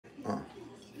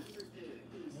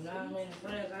many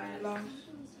friends I ain't lost?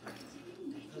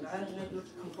 I didn't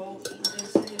compose what they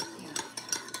said.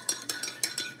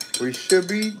 We should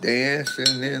be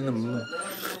dancing in the moon.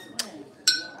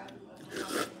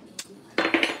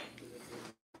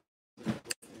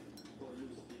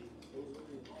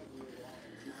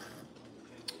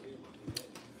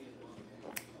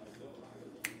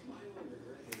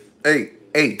 Hey,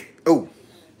 hey, oh.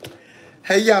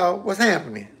 Hey, y'all, what's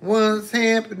happening? What's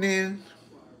happening?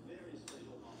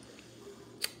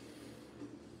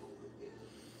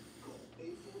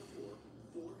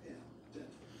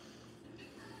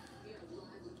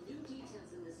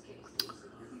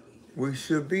 We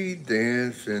should be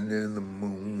dancing in the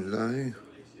moonlight.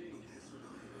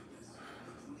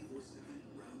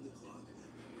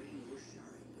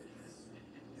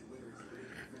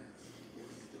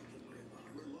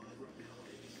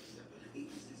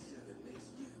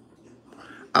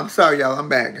 I'm sorry, y'all. I'm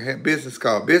back. I had business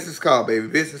call. Business call, baby.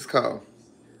 Business call.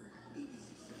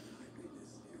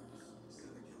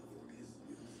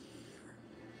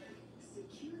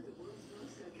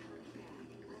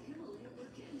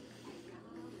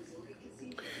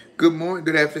 Good morning,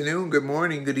 good afternoon, good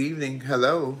morning, good evening.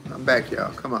 Hello. I'm back,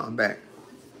 y'all. Come on, I'm back.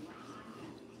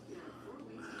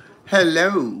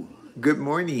 Hello. Good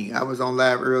morning. I was on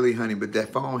live early, honey, but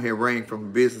that phone had rang from a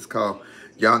business call.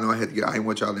 Y'all know I had to get. I didn't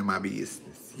want y'all in my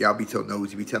business. Y'all be so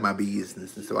nosy, be telling my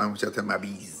business, and so I don't want y'all telling my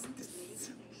business.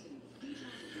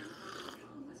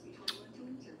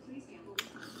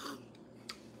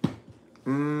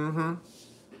 Mm-hmm.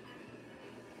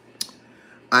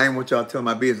 I ain't want y'all to tell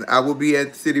my business. I will be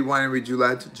at City Winery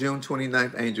June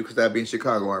 29th, Angel, because I'll be in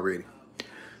Chicago already.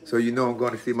 So you know I'm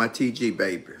going to see my TG,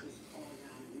 baby.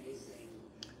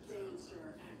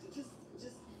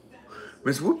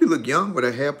 Miss Whoopi look young with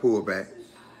her hair pulled back.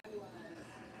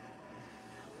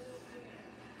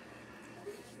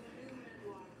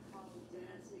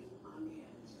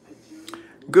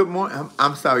 Good morning.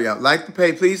 I'm sorry, y'all. Like the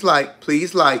page. Please like.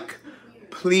 Please like.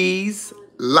 Please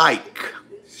like.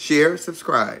 Share,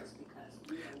 subscribe.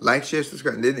 Like, share,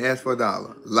 subscribe. Didn't ask for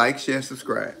 $1. Like, share,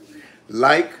 subscribe.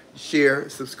 Like, share,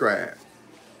 subscribe.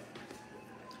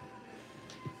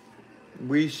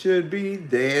 We should be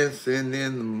dancing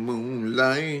in the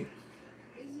moonlight.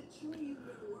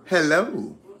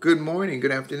 Hello. Good morning,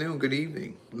 good afternoon, good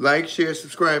evening. Like, share,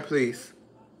 subscribe, please.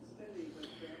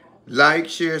 Like,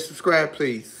 share, subscribe,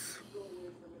 please.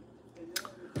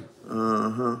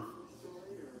 Uh-huh.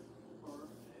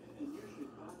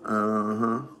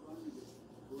 Uh-huh.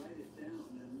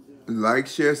 Like,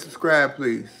 share, subscribe,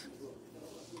 please.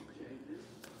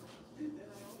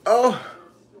 Oh.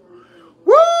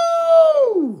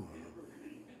 Woo!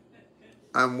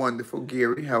 I'm wonderful,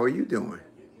 Gary. How are you doing?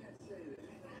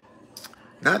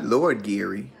 Not Lord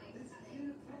Gary.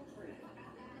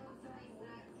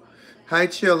 Hi,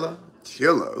 Chilla.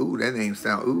 Chilla. Ooh, that name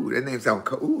sound. Ooh, that name sound.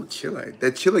 Ooh, Chilla.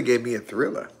 That Chilla gave me a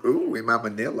thriller. Ooh, in my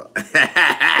Manila.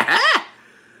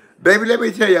 Baby, let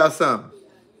me tell y'all something.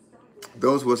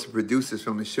 Those were some producers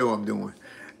from the show I'm doing,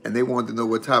 and they wanted to know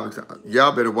what topics.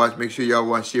 Y'all better watch. Make sure y'all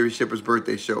watch Sherry Shepherd's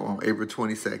birthday show on April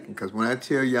 22nd. Because when I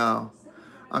tell y'all,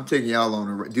 I'm taking y'all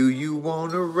on a. Do you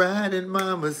want to ride in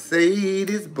my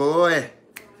Mercedes, boy?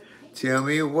 Tell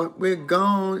me what we're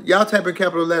going. Y'all type in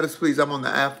capital letters, please. I'm on the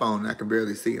iPhone. I can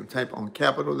barely see them. Type on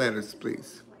capital letters,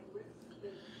 please.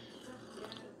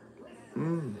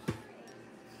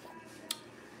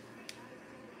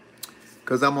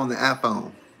 Because I'm on the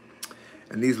iPhone.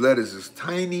 And these letters is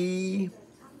tiny.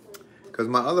 Because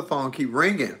my other phone keep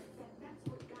ringing.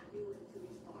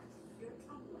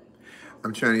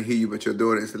 I'm trying to hear you, but your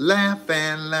daughter is laugh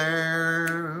and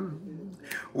learn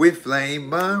with Flame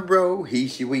Monroe. He,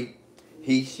 she, we.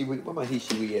 He, she, we. Where my he,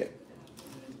 she, we at?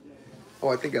 Oh,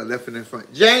 I think I left it in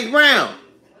front. James Brown.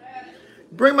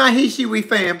 Bring my he, she, we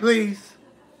fan, please.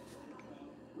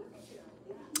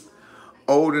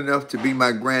 Old enough to be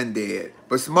my granddad,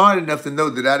 but smart enough to know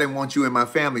that I didn't want you in my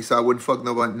family, so I wouldn't fuck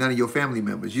nobody, none of your family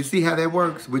members. You see how that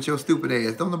works with your stupid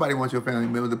ass? Don't nobody want your family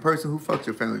members. The person who fucked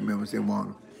your family members didn't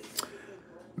want them.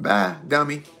 Bye,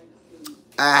 dummy.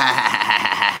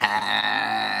 Ah,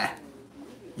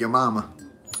 your mama.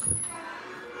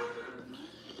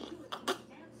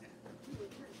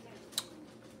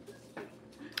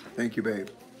 Thank you, babe.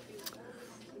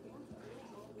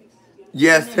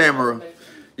 Yes, Tamara.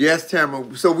 Yes,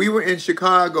 Tamara. So we were in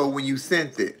Chicago when you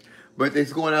sent it, but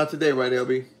it's going out today, right,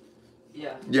 LB?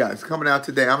 Yeah. Yeah, it's coming out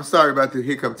today. I'm sorry about the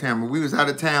hiccup, Tamara. We was out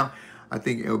of town. I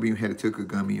think LB had took a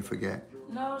gummy and forgot.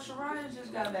 No, Shariah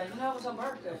just got back. You know, it was her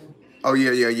birthday. Oh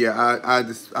yeah.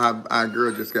 Our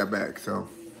girl just got back, so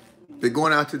they're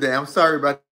going out today. I'm sorry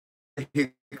about the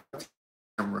hiccup,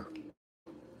 Tamara.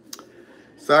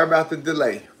 Sorry about the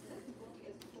delay.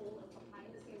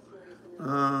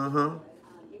 Uh-huh.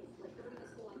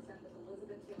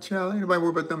 Child, ain't nobody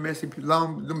worry about them messy,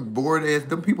 long, them bored ass.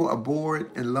 Them people are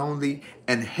bored and lonely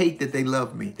and hate that they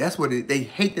love me. That's what they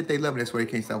hate that they love me. That's why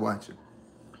they can't stop watching.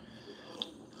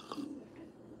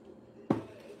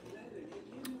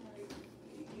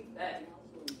 Hey,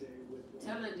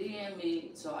 tell her DM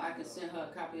me so I can send her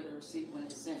a copy of the receipt when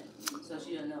it's sent, so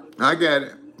she'll know. I got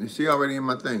it. She already in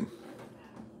my thing.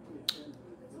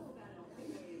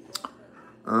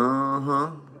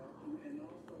 Uh-huh.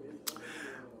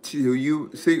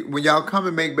 You see, when y'all come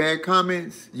and make bad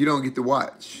comments, you don't get to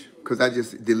watch because I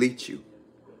just delete you.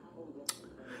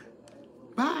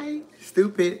 Bye,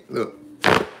 stupid. Look.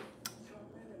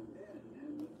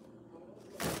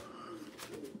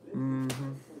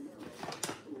 Mm-hmm.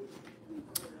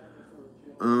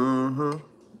 Uh-huh.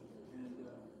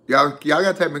 Y'all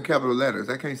gotta type in capital letters.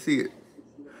 I can't see it.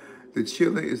 The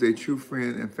Chilla is a true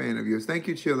friend and fan of yours. Thank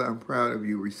you, Chilla. I'm proud of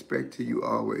you. Respect to you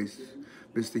always.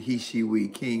 Mr. He, She, We,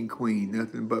 King, Queen.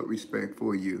 Nothing but respect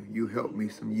for you. You helped me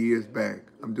some years back.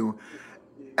 I'm doing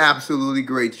absolutely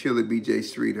great, Chilla BJ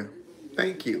Streeter.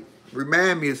 Thank you.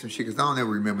 Remind me of some shit, because I don't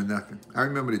ever remember nothing. I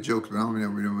remember the jokes, but I don't ever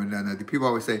remember nothing. People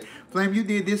always say, Flame, you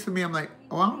did this for me. I'm like,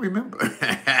 oh, I don't remember.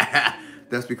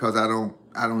 That's because I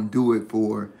don't do it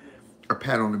for a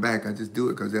pat on the back. I just do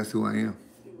it because that's who I am.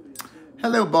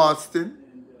 Hello, Boston.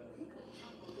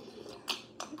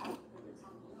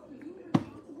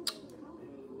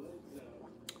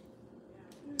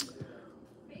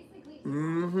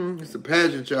 Mm-hmm. It's a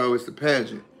pageant, y'all. It's a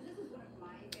pageant.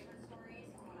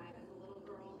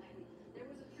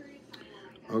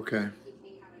 Okay.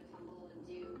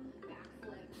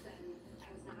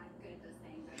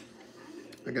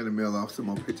 I got to mail off some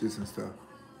more pictures and stuff.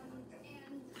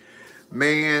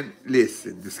 Man,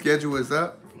 listen, the schedule is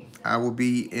up. I will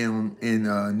be in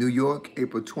New York,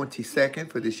 April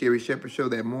 22nd for the Sherry Shepherd Show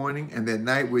that morning. And that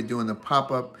night, we're doing a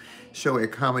pop-up show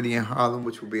at Comedy in Harlem,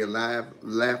 which will be a live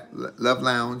love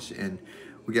lounge. And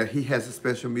he has a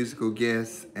special musical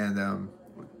guest and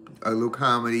a little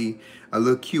comedy, a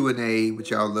little Q&A,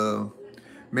 which y'all love.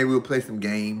 Maybe we'll play some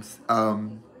games.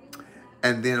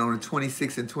 And then on the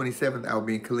 26th and 27th, I'll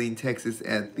be in Killeen, Texas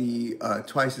at the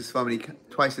Twice as Funny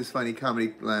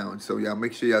Comedy Lounge. So y'all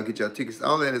make sure y'all get y'all tickets.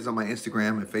 All that is on my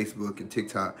Instagram and Facebook and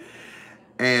TikTok.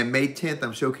 And May 10th,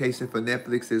 I'm showcasing for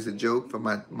Netflix as a joke for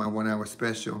my 1 hour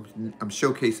special. I'm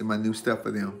showcasing my new stuff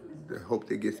for them. I hope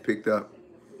that gets picked up.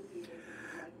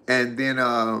 And then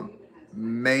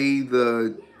May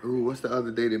what's the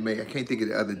other date in May? I can't think of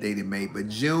the other date in May, but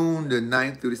June the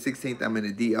 9th through the 16th, I'm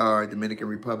in the DR, Dominican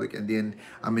Republic, and then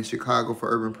I'm in Chicago for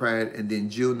Urban Pride, and then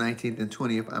June 19th and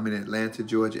 20th, I'm in Atlanta,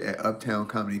 Georgia at Uptown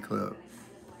Comedy Club.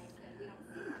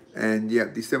 And yeah,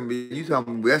 December,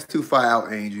 that's too far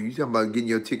out, Angel. You talking about getting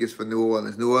your tickets for New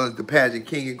Orleans. New Orleans, the pageant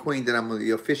King and Queen that I'm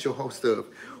the official host of,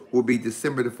 will be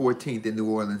December the 14th in New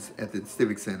Orleans at the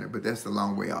Civic Center, but that's a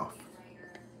long way off.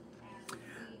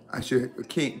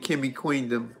 Kimmy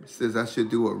Queendom says I should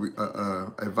do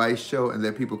a advice show and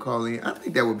let people call in. I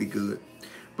think that would be good.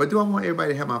 But do I want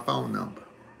everybody to have my phone number?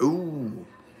 Ooh.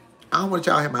 I don't want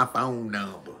y'all to have my phone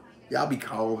number. Y'all be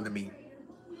calling me.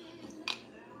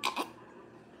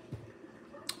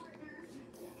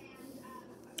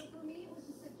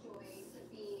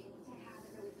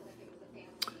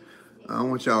 I don't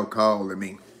want y'all calling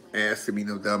me, asking me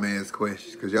no dumbass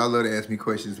questions, because y'all love to ask me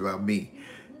questions about me.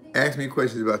 Ask me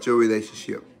questions about your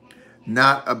relationship,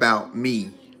 not about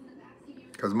me.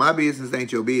 Because my business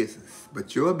ain't your business,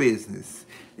 but your business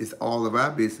is all of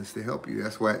our business to help you.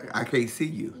 That's why I can't see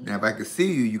you. Now, if I could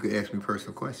see you, you could ask me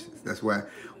personal questions. That's why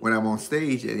when I'm on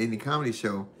stage at any comedy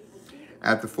show,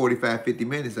 after 45, 50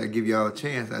 minutes, I give y'all a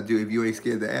chance. I do. If you ain't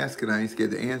scared to ask it, I ain't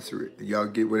scared to answer it. Y'all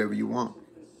get whatever you want.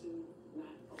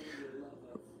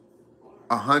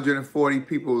 140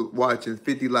 people watching,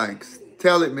 50 likes.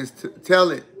 Tell it, Miss.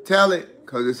 Tell it.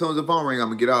 Because as soon as the phone ring, I'm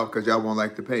going to get off because y'all won't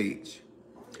like the page.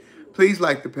 Please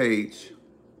like the page.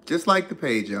 Just like the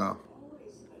page, y'all.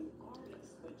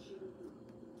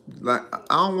 Like,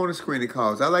 I don't want to screen the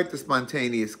calls. I like the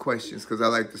spontaneous questions because I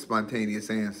like the spontaneous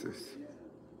answers.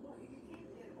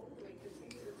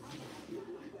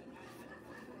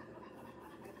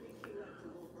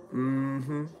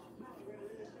 Mm-hmm.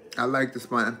 I like the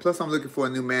spine. Plus, I'm looking for a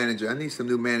new manager. I need some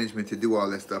new management to do all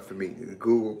that stuff for me. The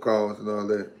Google calls and all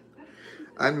that.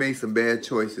 I made some bad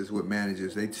choices with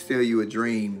managers. They sell you a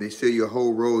dream. They sell you a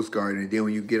whole rose garden. And then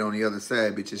when you get on the other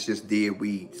side, bitch, it's just dead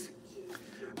weeds.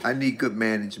 I need good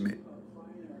management.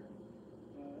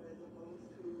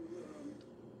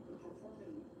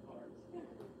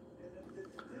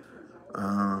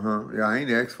 Yeah, I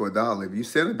ain't asked for $1. If you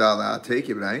send $1, I'll take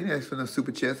it, but I ain't asked for no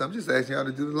super chats. I'm just asking y'all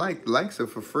to do the likes are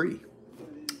for free.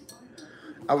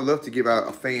 I would love to give out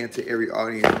a fan to every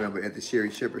audience member at the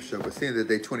Sherry Shipper Show, but seeing that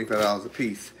they $25 a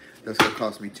piece, that's gonna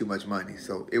cost me too much money.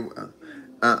 So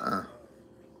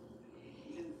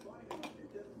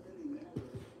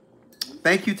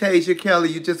Thank you, Tasia Kelly.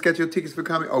 You just got your tickets for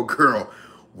comedy. Oh, girl,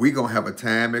 we gonna have a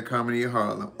time at Comedy in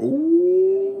Harlem.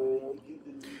 Ooh.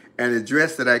 And the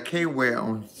dress that I can't wear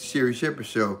on Sherry Shipper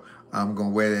Show, I'm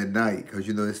gonna wear that night because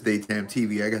you know it's daytime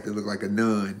TV. I got to look like a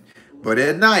nun, but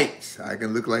at night I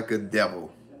can look like a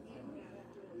devil.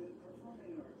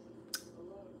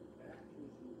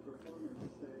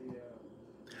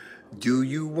 Do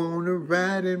you want to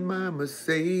ride in my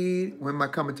Mercedes? When am I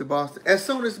coming to Boston? As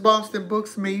soon as Boston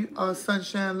books me,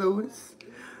 Sunshine Lewis,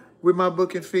 with my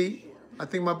booking fee. I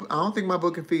don't think my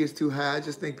booking fee is too high. I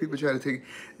just think people try to take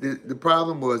the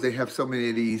problem was they have so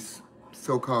many of these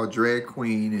so-called drag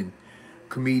queen and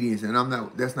comedians, and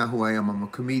that's not who I am. I'm a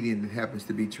comedian that happens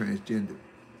to be transgender.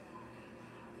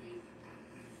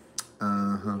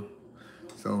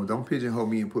 So don't pigeonhole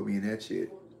me and put me in that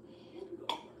shit.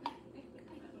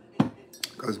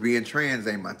 Because being trans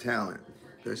ain't my talent.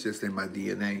 That's just in my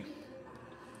DNA.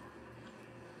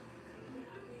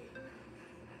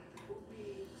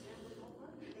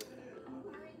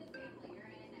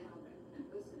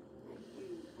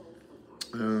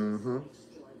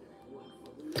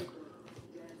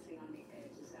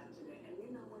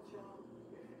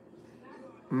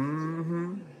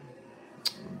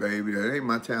 Baby, that ain't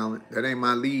my talent. That ain't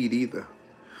my lead either.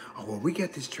 Oh, well, we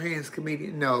got this trans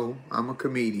comedian. No, I'm a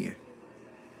comedian.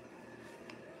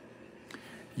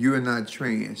 You are not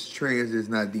trans. Trans is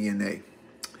not DNA.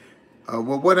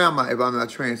 Well, what am I if I'm not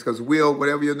trans? Because Will,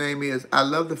 whatever your name is, I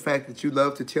love the fact that you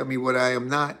love to tell me what I am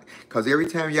not. Because every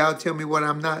time y'all tell me what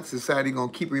I'm not, society going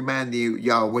to keep reminding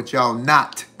y'all what y'all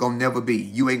not going to never be.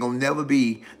 You ain't going to never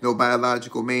be no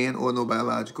biological man or no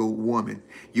biological woman.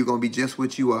 You're going to be just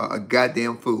what you are, a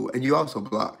goddamn fool. And you also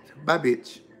blocked. Bye,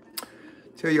 bitch.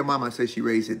 Tell your mama I say she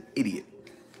raised an idiot.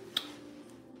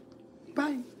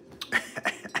 Bye.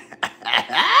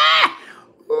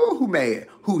 Oh, who mad?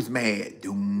 Who's mad?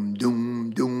 Doom, doom,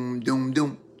 doom, doom,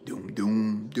 doom. Doom,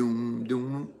 doom, doom,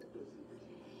 doom.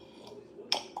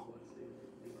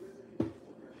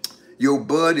 Your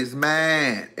bud is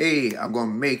mine. Hey, I'm going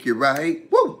to make you right.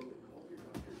 Woo!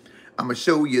 I'm going to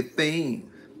show you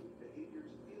things.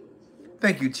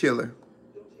 Thank you, Chiller.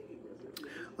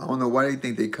 I don't know why they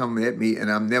think they come at me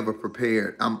and I'm never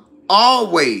prepared. I'm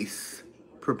always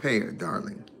prepared,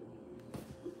 darling.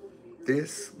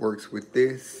 This works with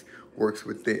this, works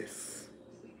with this.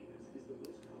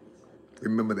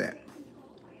 Remember that.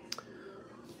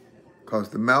 Because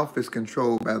the mouth is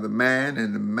controlled by the mind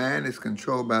and the mind is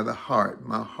controlled by the heart.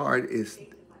 My heart is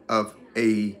of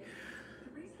a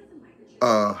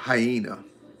hyena.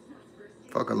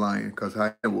 Fuck a lion, because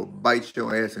hyena will bite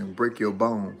your ass and break your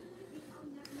bone.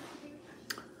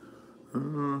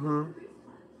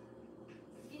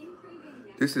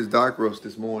 This is dark roast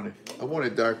this morning. I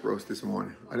wanted dark roast this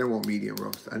morning. I didn't want medium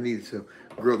roast. I needed to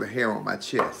grow the hair on my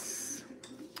chest.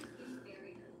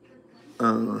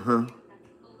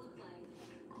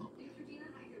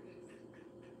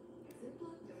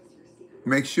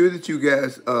 Make sure that you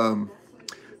guys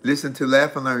listen to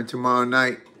Laugh and Learn tomorrow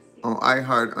night on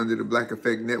iHeart under the Black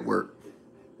Effect Network.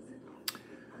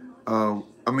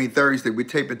 Thursday. We're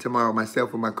taping tomorrow,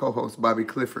 myself and my co-host, Bobby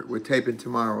Clifford. We're taping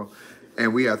tomorrow.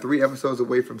 And we are 3 episodes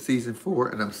away from season 4,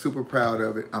 and I'm super proud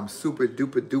of it. I'm super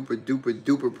duper duper duper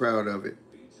duper proud of it.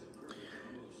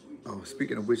 Oh,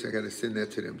 speaking of which, I got to send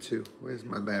that to them too. Where's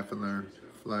my Laugh and Learn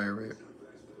flyer at?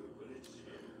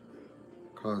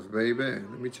 Cause baby,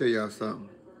 let me tell y'all something.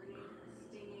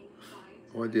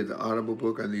 Oh, I did the Audible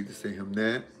book. I need to send him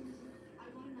that.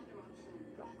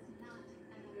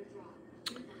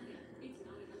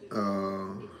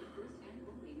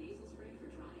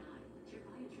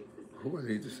 Who I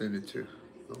need to send it to?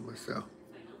 Oh, myself.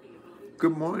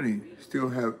 Good morning.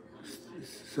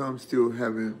 Some still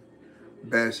having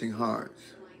bashing hearts.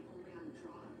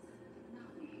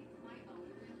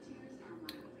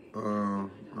 I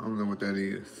don't know what that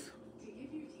is.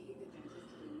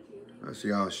 That's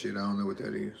y'all shit. I don't know what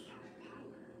that is.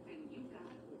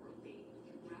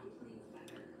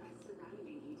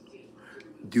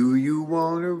 Do you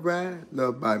want to ride?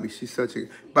 Love Bobby. She's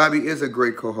Bobby is a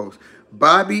great co-host.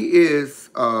 Bobby is,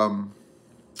 the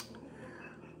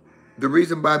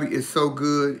reason Bobby is so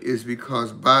good is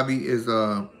because Bobby is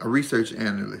a research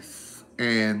analyst.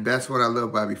 And that's what I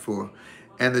love Bobby for.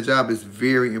 And the job is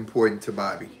very important to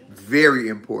Bobby. Very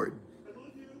important.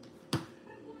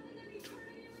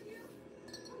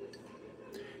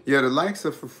 Yeah, the likes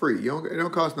are for free. It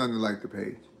don't cost nothing to like the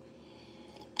page.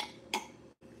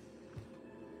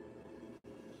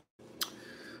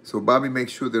 So Bobby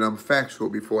makes sure that I'm factual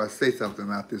before I say something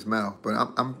out this mouth. But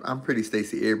I'm pretty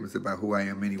Stacey Abrams about who I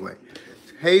am anyway.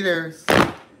 Haters.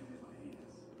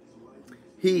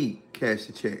 He cash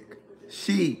the check.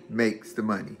 She makes the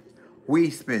money. We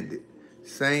spend it.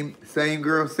 Same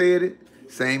girl said it.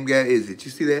 Same guy is it.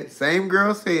 You see that? Same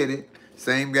girl said it.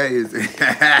 Same guy is it.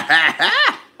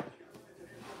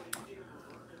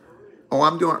 Oh,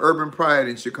 I'm doing Urban Pride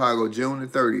in Chicago, June the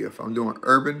 30th. I'm doing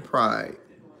Urban Pride.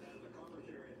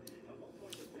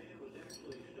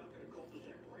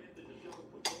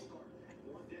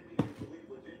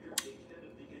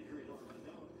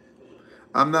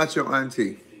 I'm not your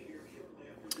auntie.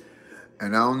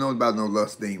 And I don't know about no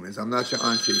lust demons. I'm not your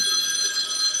auntie.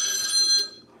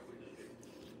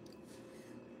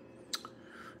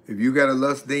 If you got a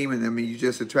lust demon, I mean, you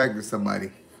just attracted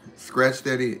somebody. Scratch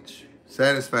that itch.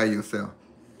 Satisfy yourself.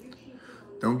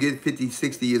 Don't get 50,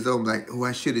 60 years old and like, oh,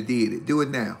 I should have did it. Do it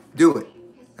now. Do it.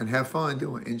 And have fun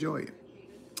doing it. Enjoy it.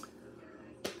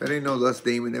 That ain't no lust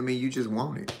demon. I mean, you just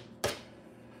want it.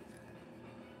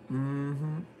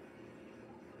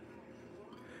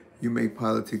 You make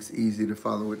politics easy to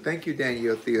follow it. Thank you,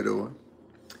 Danielle Theodore.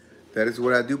 That is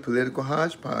what I do, political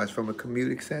hodgepodge from a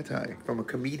comedic satire.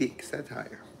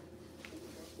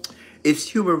 It's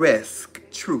humoresque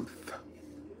truth.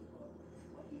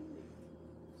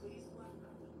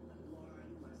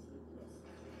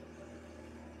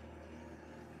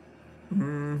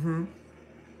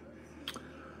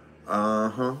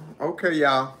 Okay,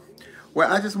 y'all.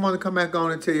 Well, I just want to come back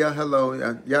on and tell y'all hello.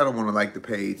 Y'all don't want to like the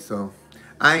page, so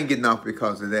I ain't getting off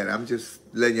because of that. I'm just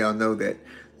letting y'all know that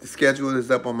the schedule is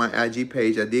up on my IG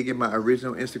page. I did get my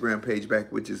original Instagram page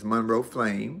back, which is Monroe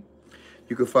Flame.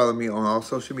 You can follow me on all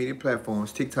social media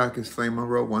platforms. TikTok is Flame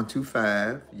Monroe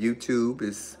 125. YouTube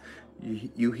is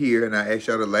you here, and I ask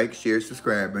y'all to like, share,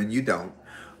 subscribe, and you don't.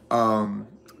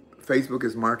 Facebook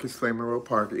is Marcus Flame Monroe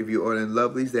Parker. If you're ordering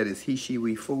Lovelies, that is He, She,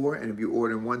 We 4. And if you're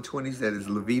ordering 120s, that is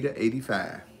Levita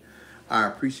 85. I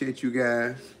appreciate you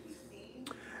guys.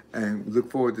 And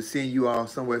look forward to seeing you all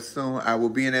somewhere soon. I will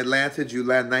be in Atlanta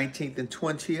July 19th and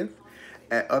 20th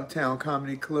at Uptown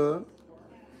Comedy Club.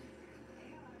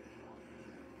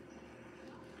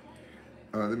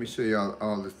 Let me show y'all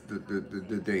all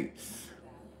the dates.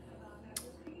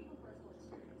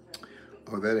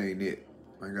 Oh, that ain't it.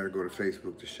 I gotta go to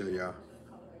Facebook to show y'all.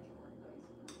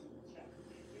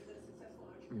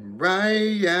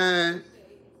 Ryan,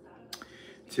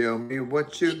 tell me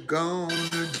what you're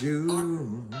gonna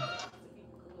do.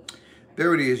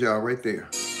 There it is, y'all, right there.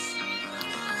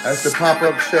 That's the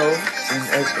pop-up show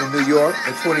in New York,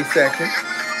 the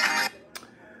 22nd.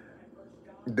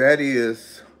 That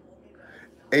is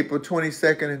April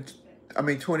 22nd,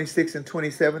 26th and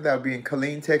 27th. I'll be in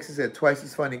Killeen, Texas at Twice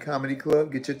as Funny Comedy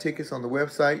Club. Get your tickets on the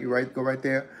website. Go right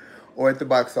there, or at the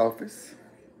box office.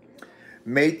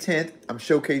 May 10th, I'm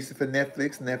showcasing for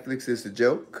Netflix. Netflix is a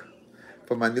joke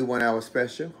for my new 1 hour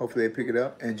special. Hopefully they pick it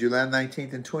up. And July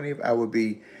 19th and 20th, I will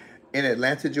be in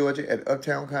Atlanta, Georgia at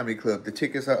Uptown Comedy Club. The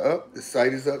tickets are up. The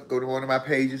site is up. Go to one of my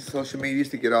pages, social medias,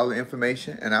 to get all the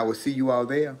information. And I will see you all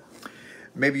there.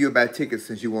 Maybe you'll buy tickets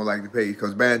since you won't like the page,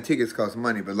 because buying tickets costs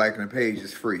money, but liking the page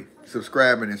is free.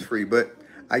 Subscribing is free, but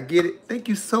I get it. Thank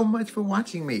you so much for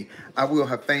watching me. I will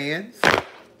have fans.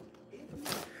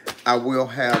 I will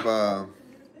have,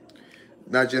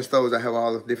 not just those, I have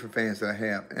all the different fans that I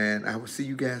have. And I will see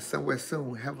you guys somewhere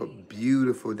soon. Have a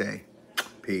beautiful day.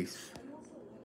 Peace.